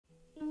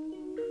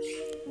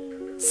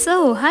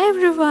So hi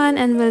everyone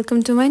and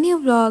welcome to my new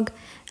vlog.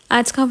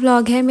 आज का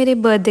vlog है मेरे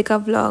बर्थडे का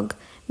व्लॉग।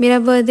 मेरा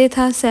बर्थडे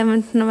था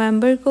 7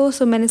 नवंबर को,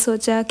 सो मैंने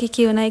सोचा कि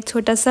क्यों ना एक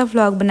छोटा सा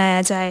व्लॉग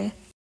बनाया जाए।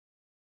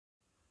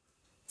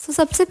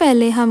 सबसे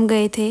पहले हम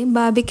गए थे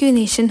बारबेक्यू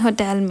नेशन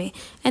होटल में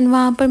एंड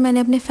वहाँ पर मैंने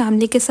अपने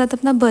फैमिली के साथ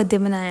अपना बर्थडे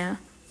मनाया।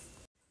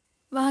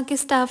 वहाँ के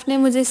स्टाफ ने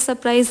मुझे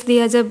सरप्राइज़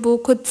दिया जब वो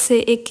खुद से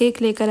एक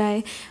केक लेकर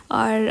आए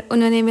और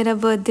उन्होंने मेरा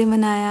बर्थडे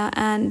मनाया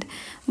एंड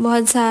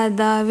बहुत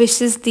ज़्यादा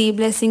wishes the,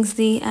 blessings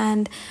the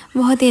and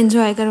बहुत ही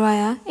एंजॉय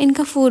करवाया।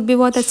 इनका फूड भी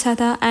बहुत अच्छा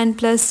था एंड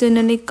प्लस जो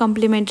इन्होंने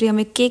कॉम्प्लीमेंट्री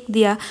हमें केक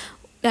दिया,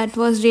 that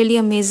was really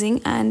amazing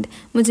and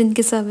मुझे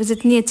इनकी सर्विस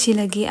इतनी अच्छी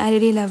लगी। आई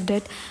रियली लव्ड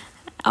इट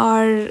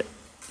और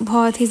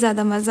बहुत ही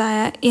ज़्यादा मज़ा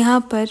आया यहाँ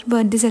पर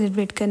बर्थडे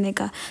सेलिब्रेट करने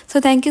का।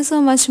 So thank you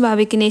so much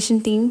Barbeque Nation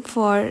team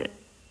for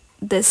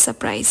this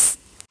surprise.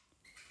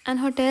 And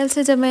hotel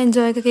से जब मैं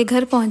एंजॉय करके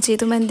घर पहुंची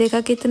तो मैंने देखा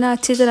कि इतना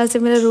अच्छी तरह से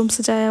मेरा रूम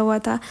सजाया हुआ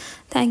था।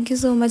 Thank you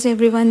so much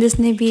everyone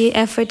जिसने भी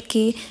एफ़र्ट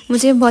की,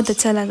 मुझे बहुत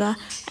अच्छा लगा।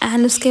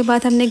 एंड उसके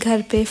बाद हमने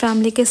घर पे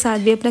फैमिली के साथ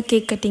भी अपना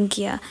केक कटिंग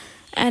किया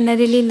and I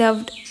really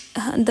loved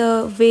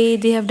the way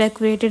they have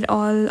decorated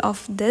all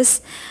of this.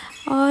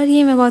 और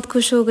ये मैं बहुत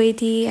खुश हो गई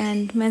थी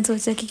एंड मैं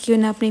सोचा कि क्यों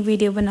ना अपनी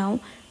वीडियो बनाऊँ।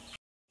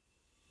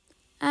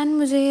 एंड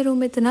मुझे ये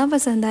रूम इतना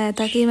पसंद आया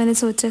था कि मैंने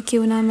सोचा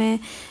क्यों ना मैं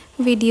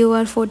वीडियो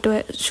और फ़ोटो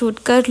शूट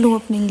कर लूँ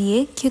अपने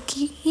लिए,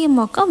 क्योंकि ये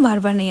मौका बार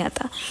बार नहीं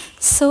आता।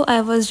 सो I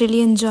was really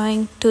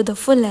enjoying to the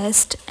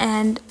fullest.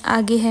 And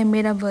आगे है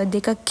मेरा बर्थडे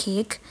का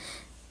केक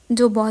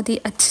जो बहुत ही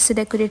अच्छे से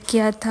डेकोरेट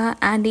किया था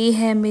एंड ये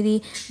है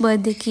मेरी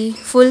बर्थडे की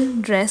फुल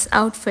ड्रेस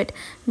आउटफिट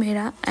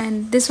मेरा।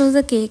 And this was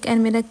the cake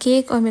and मेरा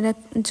केक और मेरा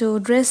जो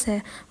ड्रेस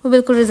है वो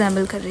बिल्कुल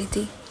रिजेंबल कर रही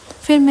थी।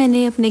 फिर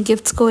मैंने अपने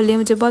गिफ्ट्स खोले,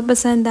 मुझे बहुत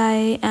पसंद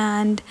आए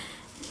and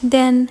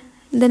then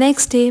the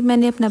next day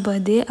मैंने अपना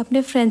बर्थडे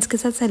अपने फ्रेंड्स के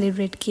साथ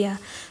सेलिब्रेट किया।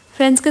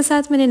 फ्रेंड्स के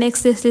साथ मैंने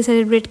नेक्स्ट डे इसलिए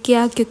सेलिब्रेट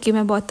किया क्योंकि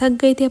मैं बहुत थक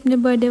गई थी अपने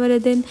बर्थडे वाले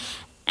दिन।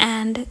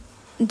 एंड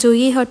जो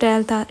ये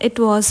होटल था it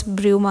was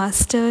Bru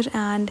master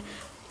and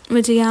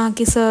मुझे यहाँ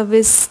की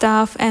सर्विस,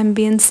 स्टाफ,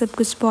 एम्बियंस सब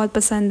कुछ बहुत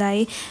पसंद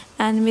आई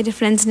एंड मेरे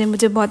फ्रेंड्स ने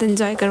मुझे बहुत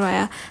इन्जॉय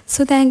करवाया।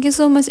 So thank you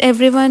so much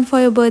everyone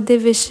for your birthday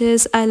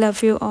wishes. I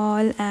love you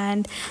all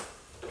and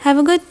have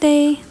a good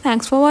day.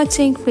 Thanks for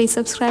watching. Please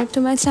subscribe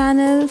to my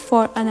channel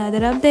for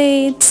another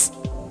updates.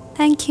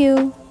 Thank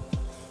you.